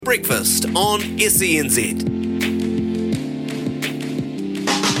Breakfast on SENZ.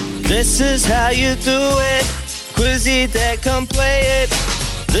 This is how you do it. Quizzy Dagg, come play it.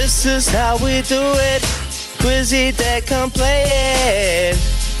 This is how we do it. Quizzy Dagg, come play it.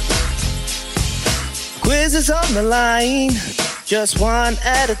 Quiz is on the line, just one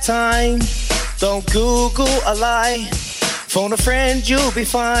at a time. Don't Google a lie. Phone a friend, you'll be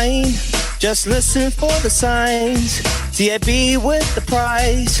fine. Just listen for the signs. TAB with the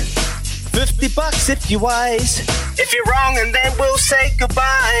prize. $50 if you're wise. If you're wrong, and then we'll say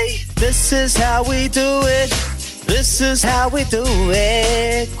goodbye. This is how we do it. This is how we do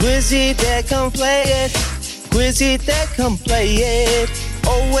it. Quizzy Dagg, come play it. Quizzy Dagg, come play it.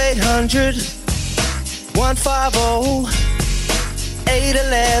 0800 150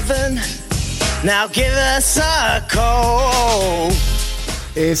 811. Now give us a call.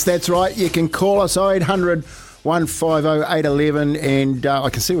 Yes, that's right. You can call us 0800 150 811, and I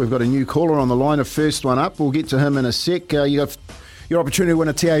can see we've got a new caller on the line. The first one up. We'll get to him in a sec. You have your opportunity to win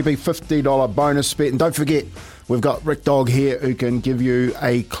a TAB $50 bonus bet, and don't forget, we've got Rick Dog here who can give you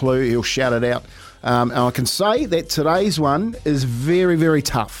a clue. He'll shout it out. And I can say that today's one is very, very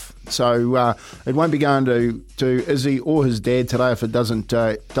tough. So it won't be going to Izzy or his dad today. If it doesn't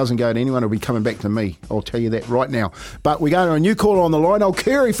go to anyone, it'll be coming back to me. I'll tell you that right now. But we're going to a new caller on the line. Old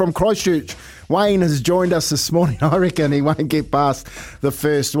Kerry from Christchurch. Wayne has joined us this morning. I reckon he won't get past the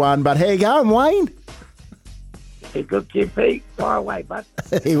first one. But how you going, Wayne? Hey, good, GP. Far away, bud.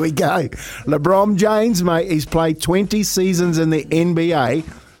 Here we go. LeBron James, mate, he's played 20 seasons in the NBA.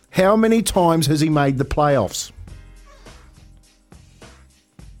 How many times has he made the playoffs?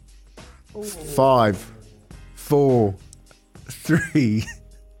 5, 4, 3,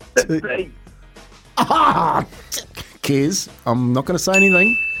 2. Ah! Kez, I'm not going to say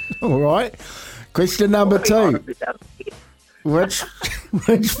anything. All right. Question number 2. Which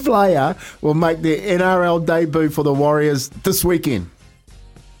player will make their NRL debut for the Warriors this weekend?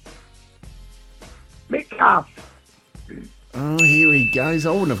 Metcalf. Oh, here he goes.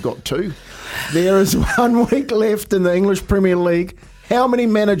 I wouldn't have got 2. There is 1 week left in the English Premier League. How many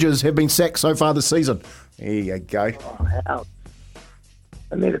managers have been sacked so far this season? There you go. Oh, hell.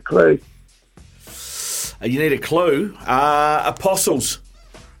 I need a clue. You need a clue? Apostles.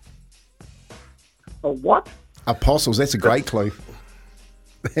 A what? Apostles. That's a great clue.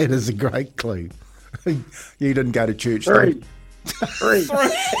 That is a great clue. You didn't go to church, though. 3.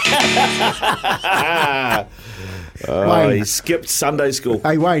 Wayne. He skipped Sunday school.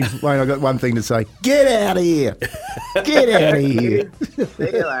 Hey, Wayne, I've got one thing to say. Get out of here. Get out of here. See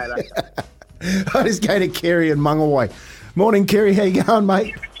you later. I just go to Kerry and Mungawai. Morning, Kerry. How you going,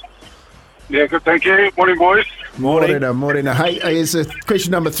 mate? Yeah, good, thank you. Morning, boys. Morning. Hey, here's question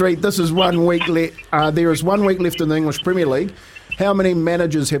number 3. This is 1 week left. There is 1 week left in the English Premier League. How many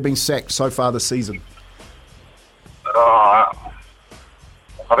managers have been sacked so far this season? I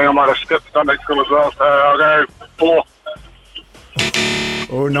think I might have skipped Sunday school as well, so I'll go 4.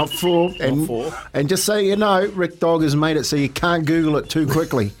 Oh, not 4. Not 4. And just so you know, Rick Dog has made it so you can't Google it too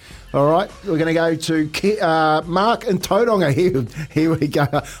quickly. All right, we're going to go to Mark and Tauranga here. Here we go.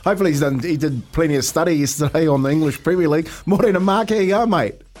 Hopefully he did plenty of study yesterday on the English Premier League. Morning to Mark. How you going,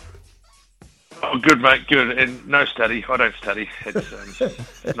 mate? Oh, good, mate, good. And no study. I don't study.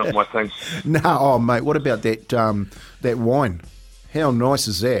 It's not my thing. No, mate, what about that wine? How nice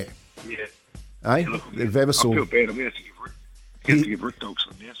is that? Yeah. Eh? Look, the Vavasor. I feel bad. I'm going to give Rick Dog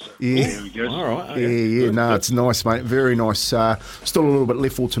some now. So Yeah. There we go. All right. Okay. Yeah, Good, no, good. it's nice, mate. Very nice. Still a little bit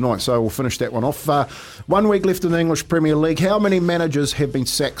left for tonight, so we'll finish that one off. 1 week left in the English Premier League. How many managers have been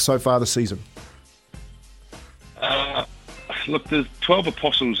sacked so far this season? Look, there's 12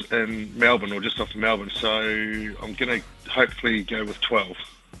 apostles in Melbourne, or just off Melbourne, so I'm going to hopefully go with 12.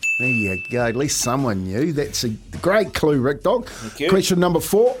 There you go. At least someone knew. That's a great clue, Rick Dog. Thank you. Question number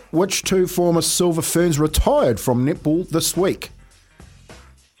 4. Which 2 former Silver Ferns retired from netball this week?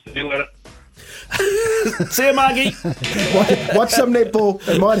 See you later. See you, Margie. Watch some netball.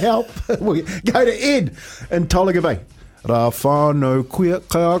 It might help. We'll go to Ed in Tolaga Bay. Rafano kia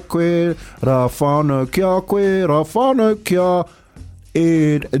kwe, Rafano kia kwe, Rafano kia.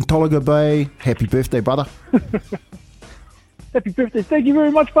 Ed in Tolaga Bay. Happy birthday, brother. Happy birthday! Thank you very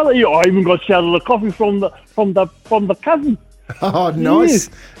much, fella. Yeah, I even got shouted a coffee from the cousin. Oh, nice,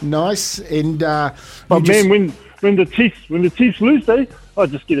 nice. And But man, when the Chiefs lose, I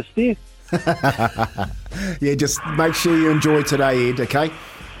just get a stare. yeah, just make sure you enjoy today, Ed. Okay,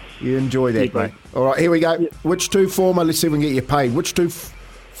 you enjoy that, Yeah, mate. All right, here we go. Yeah. Which 2 former? Let's see if we can get you paid. Which 2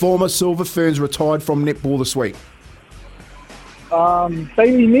 former Silver Ferns retired from netball this week?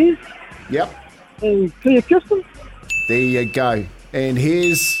 Bailey Mears Yep. and Clea Kirsten. There you go. And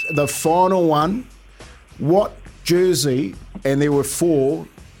here's the final one. What jersey, and there were 4,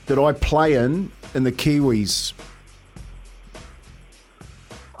 did I play in the Kiwis?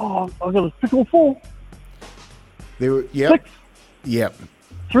 Oh, I've got a 6 or 4. There were, yep. 6, Yep.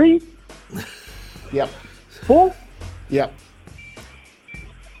 3, Yep. 4, Yep.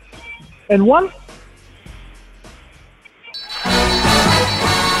 and 1.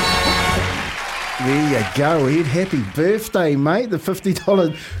 There you go, Ed. Happy birthday, mate. The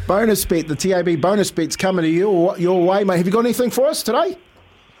 $50 bonus bet, the TAB bonus bet's coming to your way, mate. Have you got anything for us today?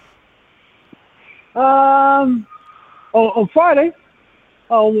 On Friday,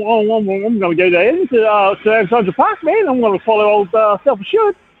 I'm going to go down to Alexandra Park, man. I'm going to follow old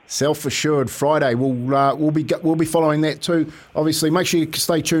Self-Assured. Self-Assured Friday. We'll be following that too. Obviously, make sure you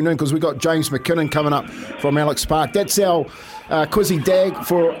stay tuned in because we've got James McKinnon coming up from Alex Park. That's our Quizzy Dagg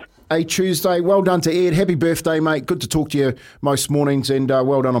for a Tuesday. Well done to Ed. Happy birthday, mate. Good to talk to you most mornings, and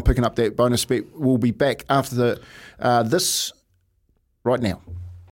well done on picking up that bonus bet. We'll be back after this right now.